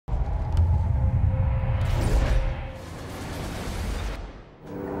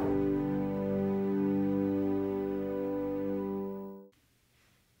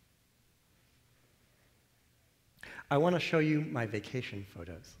I want to show you my vacation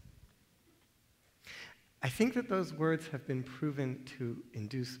photos. I think that those words have been proven to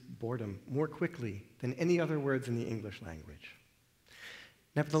induce boredom more quickly than any other words in the English language.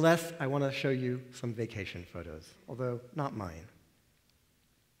 Nevertheless, I want to show you some vacation photos, although not mine.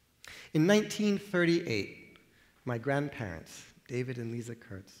 In 1938, my grandparents, David and Lisa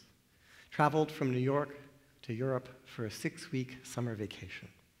Kurtz, traveled from New York to Europe for a 6-week summer vacation.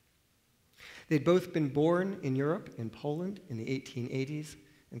 They'd both been born in Europe, in Poland, in the 1880s,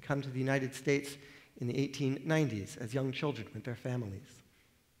 and come to the United States in the 1890s as young children with their families.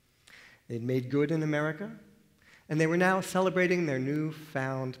 They'd made good in America, and they were now celebrating their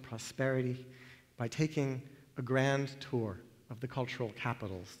newfound prosperity by taking a grand tour of the cultural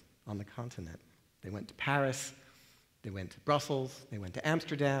capitals on the continent. They went to Paris, they went to Brussels, they went to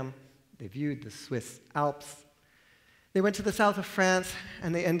Amsterdam, they viewed the Swiss Alps, they went to the south of France,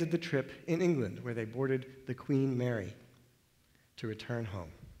 and they ended the trip in England, where they boarded the Queen Mary to return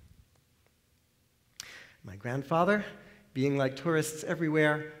home. My grandfather, being like tourists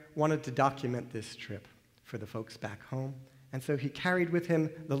everywhere, wanted to document this trip for the folks back home, and so he carried with him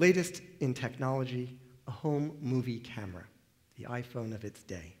the latest in technology, a home movie camera, the iPhone of its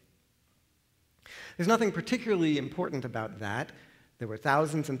day. There's nothing particularly important about that. There were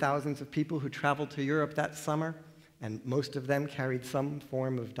thousands and thousands of people who traveled to Europe that summer, and most of them carried some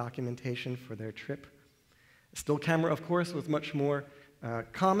form of documentation for their trip. A still camera, of course, was much more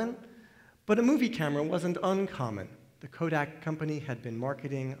common, but a movie camera wasn't uncommon. The Kodak company had been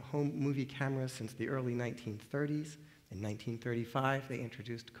marketing home movie cameras since the early 1930s. In 1935, they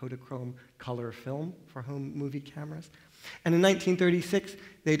introduced Kodachrome color film for home movie cameras. And in 1936,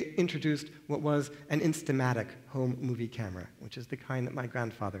 they'd introduced what was an Instamatic home movie camera, which is the kind that my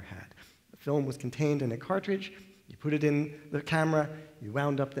grandfather had. The film was contained in a cartridge. You put it in the camera, you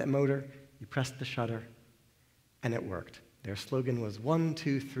wound up that motor, you pressed the shutter, and it worked. Their slogan was 1,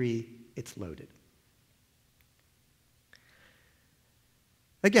 2, 3, it's loaded.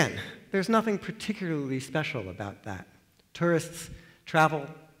 Again, there's nothing particularly special about that. Tourists travel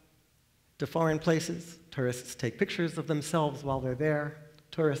to foreign places. Tourists take pictures of themselves while they're there.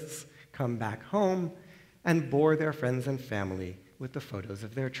 Tourists come back home and bore their friends and family with the photos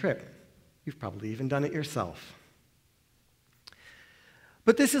of their trip. You've probably even done it yourself.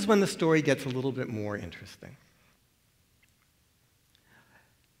 But this is when the story gets a little bit more interesting.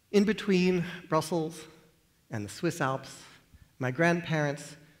 In between Brussels and the Swiss Alps, my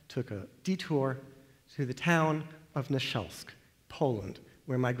grandparents took a detour to the town of Naszelsk, Poland,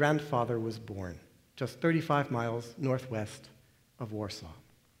 where my grandfather was born, just 35 miles northwest of Warsaw.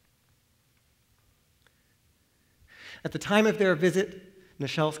 At the time of their visit,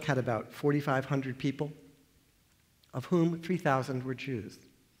 Naszelsk had about 4,500 people, of whom 3,000 were Jews.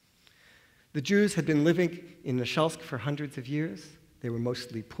 The Jews had been living in Naszelsk for hundreds of years. They were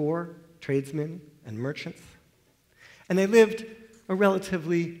mostly poor tradesmen and merchants, and they lived a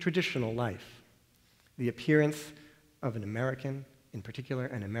relatively traditional life. The appearance of an American, in particular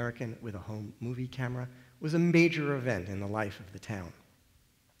an American with a home movie camera, was a major event in the life of the town.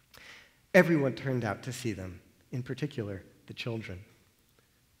 Everyone turned out to see them, in particular the children.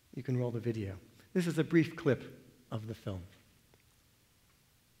 You can roll the video. This is a brief clip of the film.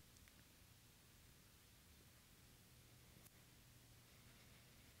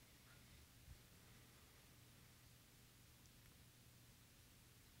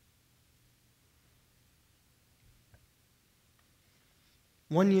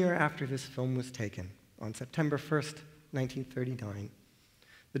 One year after this film was taken, on September 1st, 1939,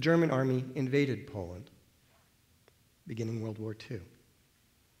 the German army invaded Poland, beginning World War II.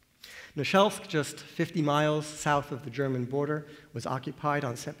 Naszelsk, just 50 miles south of the German border, was occupied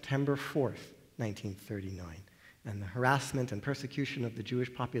on September 4th, 1939, and the harassment and persecution of the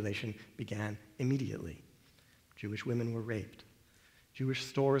Jewish population began immediately. Jewish women were raped. Jewish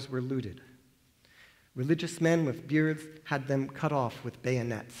stores were looted. Religious men with beards had them cut off with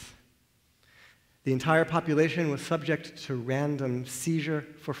bayonets. The entire population was subject to random seizure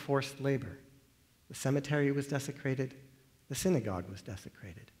for forced labor. The cemetery was desecrated. The synagogue was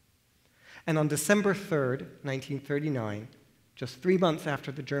desecrated. And on December 3rd, 1939, just 3 months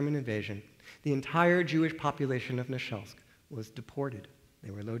after the German invasion, the entire Jewish population of Naszelsk was deported.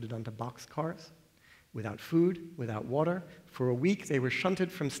 They were loaded onto boxcars, without food, without water. For a week, they were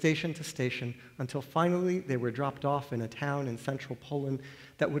shunted from station to station until finally they were dropped off in a town in central Poland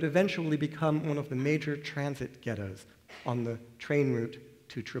that would eventually become one of the major transit ghettos on the train route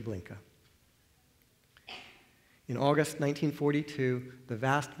to Treblinka. In August 1942, the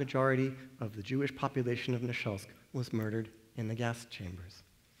vast majority of the Jewish population of Naszelsk was murdered in the gas chambers.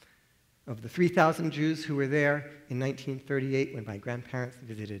 Of the 3,000 Jews who were there in 1938 when my grandparents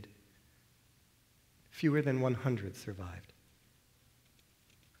visited, fewer than 100 survived.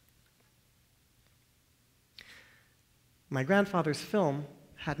 My grandfather's film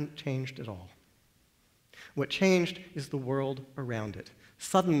hadn't changed at all. What changed is the world around it.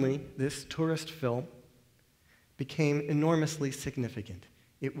 Suddenly, this tourist film became enormously significant.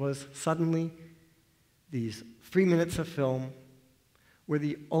 It was suddenly, these 3 minutes of film were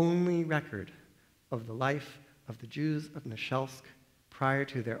the only record of the life of the Jews of Neshelsk prior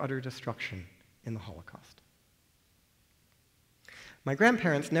to their utter destruction in the Holocaust. My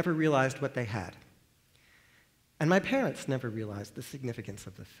grandparents never realized what they had. And my parents never realized the significance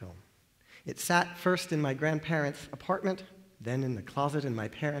of the film. It sat first in my grandparents' apartment, then in the closet in my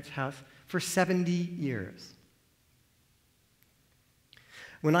parents' house, for 70 years.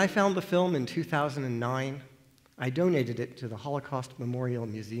 When I found the film in 2009, I donated it to the Holocaust Memorial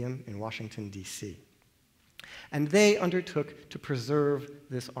Museum in Washington, D.C. And they undertook to preserve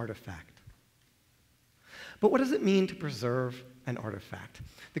this artifact. But what does it mean to preserve an artifact?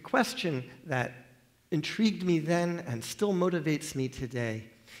 The question that intrigued me then and still motivates me today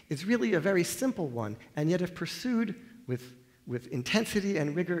is really a very simple one, and yet if pursued with intensity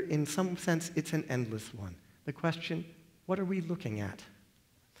and rigor, in some sense, it's an endless one. The question, what are we looking at?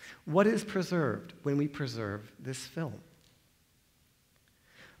 What is preserved when we preserve this film?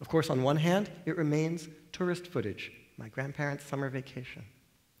 Of course, on one hand, it remains tourist footage, my grandparents' summer vacation.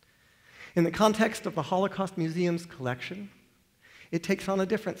 In the context of the Holocaust Museum's collection, it takes on a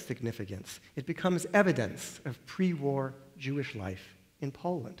different significance. It becomes evidence of pre-war Jewish life in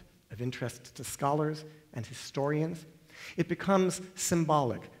Poland, of interest to scholars and historians. It becomes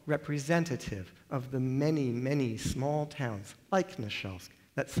symbolic, representative of the many, many small towns like Neshelsk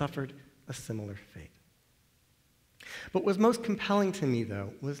that suffered a similar fate. But what was most compelling to me,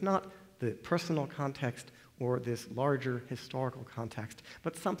 though, was not the personal context or this larger historical context,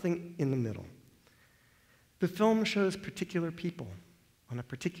 but something in the middle. The film shows particular people on a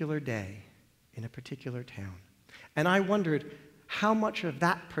particular day in a particular town. And I wondered how much of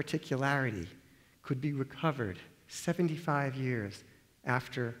that particularity could be recovered 75 years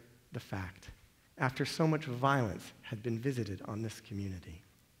after the fact, after so much violence had been visited on this community.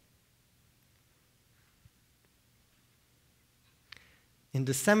 In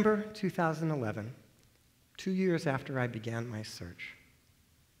December 2011, 2 years after I began my search,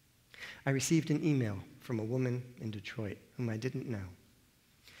 I received an email from a woman in Detroit whom I didn't know.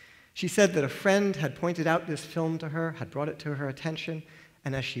 She said that a friend had pointed out this film to her, had brought it to her attention,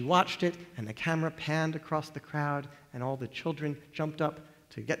 and as she watched it and the camera panned across the crowd and all the children jumped up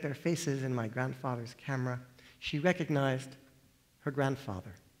to get their faces in my grandfather's camera, she recognized her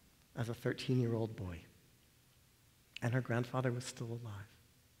grandfather as a 13-year-old boy. And her grandfather was still alive.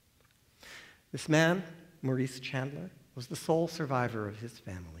 This man, Maurice Chandler, was the sole survivor of his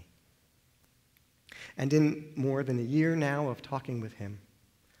family. And in more than a year now of talking with him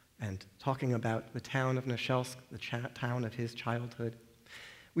and talking about the town of Neshelsk, the town of his childhood,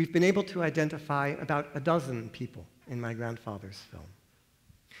 we've been able to identify about a dozen people in my grandfather's film.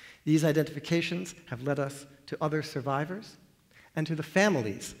 These identifications have led us to other survivors and to the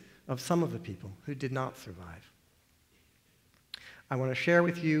families of some of the people who did not survive. I want to share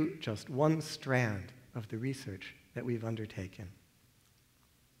with you just one strand of the research that we've undertaken.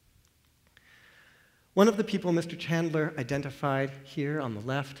 One of the people Mr. Chandler identified here on the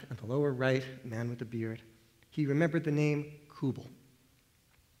left and the lower right, a man with a beard, he remembered the name Kubel.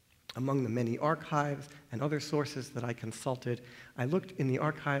 Among the many archives and other sources that I consulted, I looked in the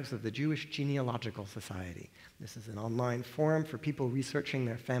archives of the Jewish Genealogical Society. This is an online forum for people researching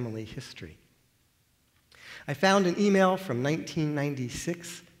their family history. I found an email from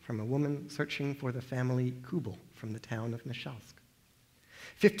 1996 from a woman searching for the family Kubel from the town of Neshelsk.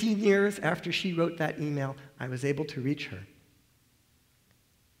 15 years after she wrote that email, I was able to reach her.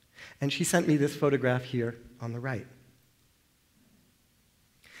 And she sent me this photograph here on the right.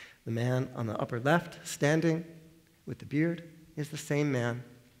 The man on the upper left, standing with the beard, is the same man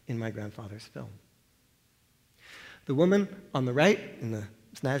in my grandfather's film. The woman on the right, in the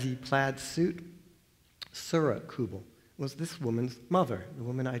snazzy plaid suit, Sura Kubel, was this woman's mother, the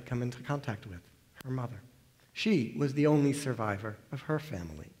woman I'd come into contact with, her mother. She was the only survivor of her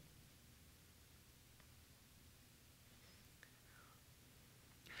family.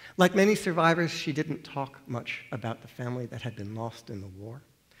 Like many survivors, she didn't talk much about the family that had been lost in the war,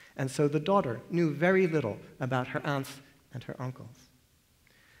 and so the daughter knew very little about her aunts and her uncles.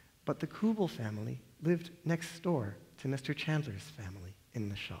 But the Kubel family lived next door to Mr. Chandler's family in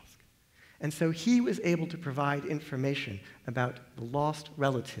Neshelsk. And so he was able to provide information about the lost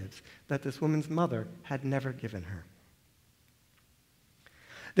relatives that this woman's mother had never given her.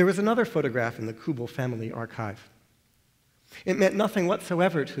 There was another photograph in the Kubel family archive. It meant nothing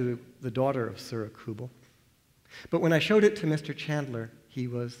whatsoever to the daughter of Sura Kubel. But when I showed it to Mr. Chandler, he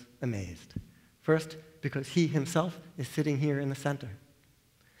was amazed. First, because he himself is sitting here in the center.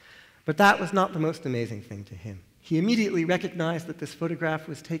 But that was not the most amazing thing to him. He immediately recognized that this photograph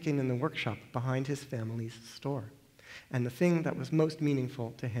was taken in the workshop behind his family's store. And the thing that was most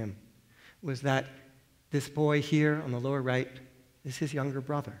meaningful to him was that this boy here on the lower right is his younger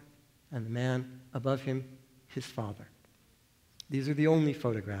brother, and the man above him, his father. These are the only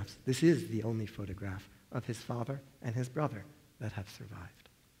photographs, this is the only photograph of his father and his brother that have survived.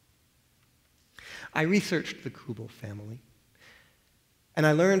 I researched the Kubel family, and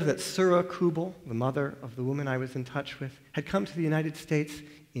I learned that Sura Kubel, the mother of the woman I was in touch with, had come to the United States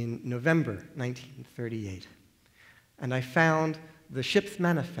in November 1938. And I found the ship's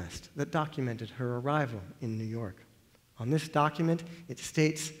manifest that documented her arrival in New York. On this document, it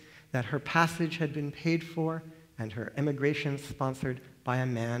states that her passage had been paid for and her emigration sponsored by a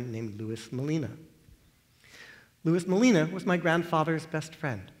man named Louis Molina. Louis Molina was my grandfather's best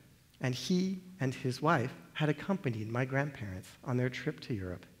friend, and he and his wife had accompanied my grandparents on their trip to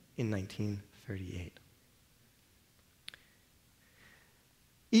Europe in 1938.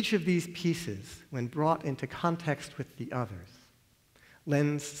 Each of these pieces, when brought into context with the others,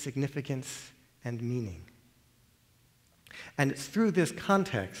 lends significance and meaning. And it's through this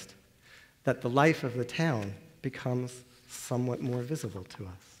context that the life of the town becomes somewhat more visible to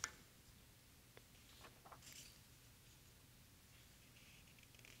us.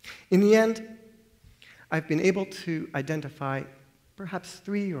 In the end, I've been able to identify perhaps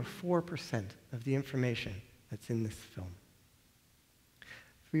 3 or 4% of the information that's in this film.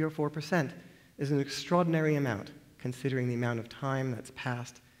 3 or 4% is an extraordinary amount, considering the amount of time that's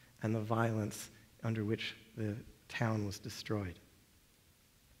passed and the violence under which the town was destroyed.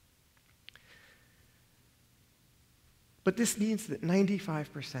 But this means that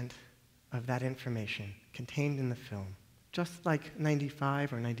 95% of that information contained in the film, just like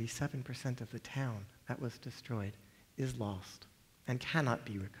 95 or 97% of the town that was destroyed, is lost and cannot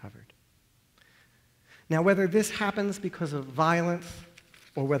be recovered. Now, whether this happens because of violence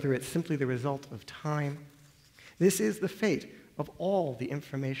or whether it's simply the result of time, this is the fate of all the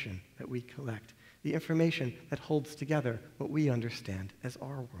information that we collect, the information that holds together what we understand as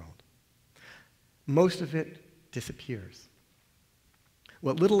our world. Most of it disappears.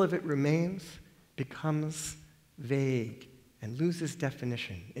 What little of it remains becomes vague and loses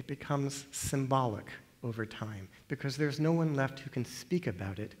definition. It becomes symbolic over time because there's no one left who can speak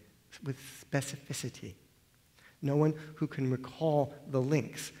about it with specificity. No one who can recall the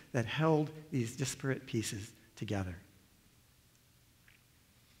links that held these disparate pieces together.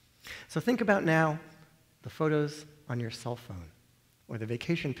 So think about now the photos on your cell phone or the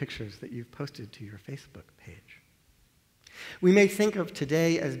vacation pictures that you've posted to your Facebook page. We may think of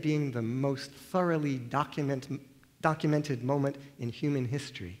today as being the most thoroughly documented moment in human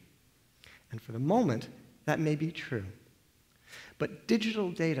history. And for the moment, that may be true. But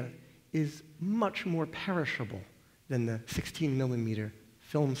digital data is much more perishable than the 16mm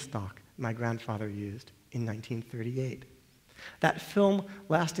film stock my grandfather used in 1938. That film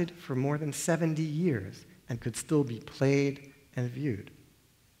lasted for more than 70 years and could still be played and viewed.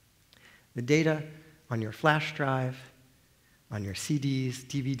 The data on your flash drive, on your CDs,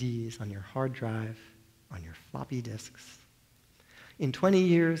 DVDs, on your hard drive, on your floppy disks. In 20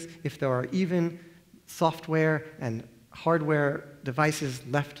 years, if there are even software and hardware devices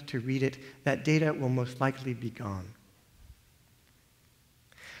left to read it, that data will most likely be gone.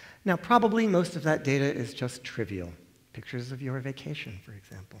 Now, probably most of that data is just trivial. Pictures of your vacation, for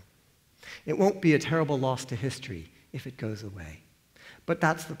example. It won't be a terrible loss to history if it goes away. But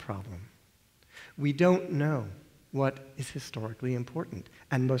that's the problem. We don't know what is historically important,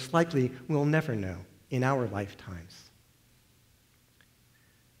 and most likely we'll never know in our lifetimes.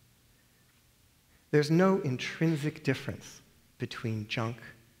 There's no intrinsic difference between junk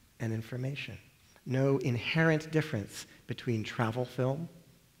and information. No inherent difference between travel film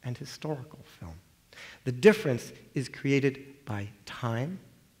and historical film. The difference is created by time,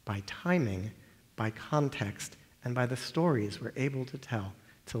 by timing, by context, and by the stories we're able to tell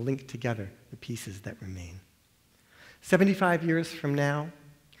to link together the pieces that remain. 75 years from now,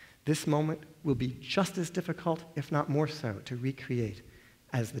 this moment will be just as difficult, if not more so, to recreate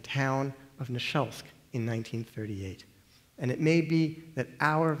as the town of Nishelsk in 1938. And it may be that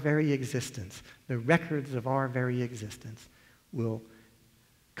our very existence, the records of our very existence, will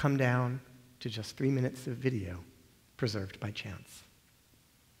come down to just 3 minutes of video preserved by chance.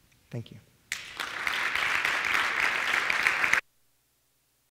 Thank you.